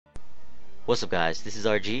What's up guys, this is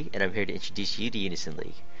RG and I'm here to introduce you to Unison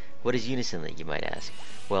League. What is Unison League, you might ask?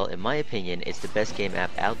 Well, in my opinion, it's the best game app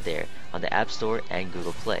out there on the App Store and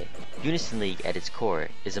Google Play. Unison League at its core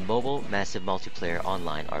is a mobile, massive multiplayer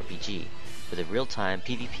online RPG with a real-time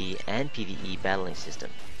PvP and PvE battling system.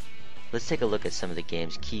 Let's take a look at some of the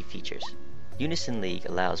game's key features. Unison League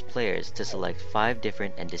allows players to select 5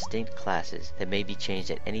 different and distinct classes that may be changed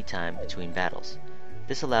at any time between battles.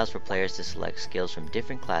 This allows for players to select skills from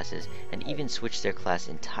different classes and even switch their class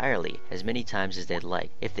entirely as many times as they'd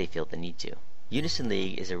like if they feel the need to. Unison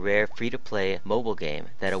League is a rare free-to-play mobile game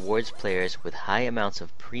that awards players with high amounts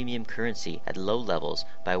of premium currency at low levels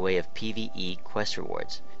by way of PvE quest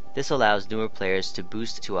rewards. This allows newer players to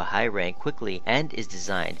boost to a high rank quickly and is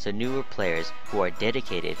designed so newer players who are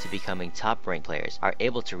dedicated to becoming top rank players are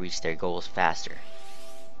able to reach their goals faster.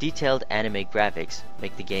 Detailed anime graphics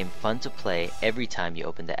make the game fun to play every time you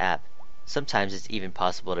open the app. Sometimes it's even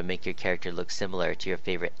possible to make your character look similar to your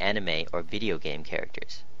favorite anime or video game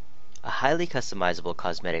characters. A highly customizable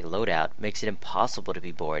cosmetic loadout makes it impossible to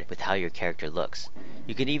be bored with how your character looks.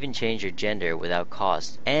 You can even change your gender without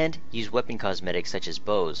cost and use weapon cosmetics such as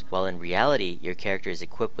bows, while in reality your character is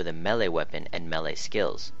equipped with a melee weapon and melee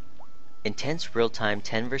skills. Intense real-time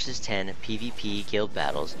 10 vs 10 PvP guild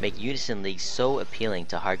battles make Unison League so appealing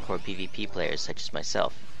to hardcore PvP players such as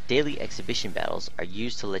myself. Daily exhibition battles are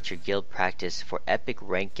used to let your guild practice for epic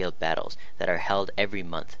ranked guild battles that are held every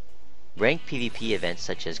month. Ranked PvP events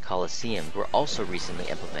such as Coliseum were also recently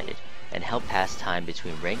implemented and help pass time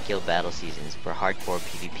between ranked guild battle seasons for hardcore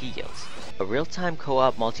PvP guilds. A real-time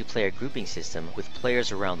co-op multiplayer grouping system with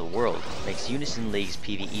players around the world makes Unison League's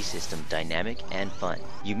PvE system dynamic and fun.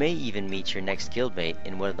 You may even meet your next guildmate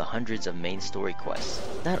in one of the hundreds of main story quests.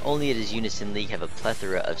 Not only does Unison League have a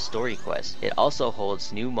plethora of story quests, it also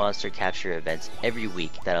holds new monster capture events every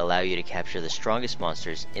week that allow you to capture the strongest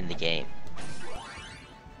monsters in the game.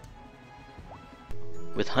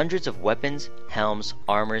 With hundreds of weapons, helms,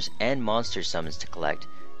 armors, and monster summons to collect,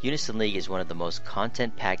 Unison League is one of the most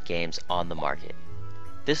content-packed games on the market.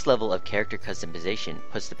 This level of character customization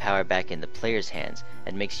puts the power back in the player's hands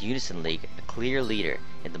and makes Unison League a clear leader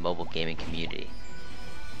in the mobile gaming community.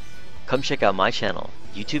 Come check out my channel,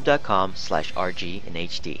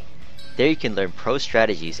 youtube.com/rginhd. There you can learn pro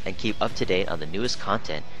strategies and keep up to date on the newest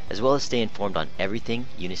content, as well as stay informed on everything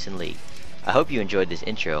Unison League. I hope you enjoyed this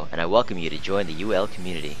intro, and I welcome you to join the UL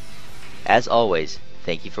community. As always,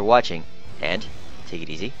 thank you for watching, and take it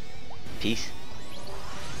easy. Peace.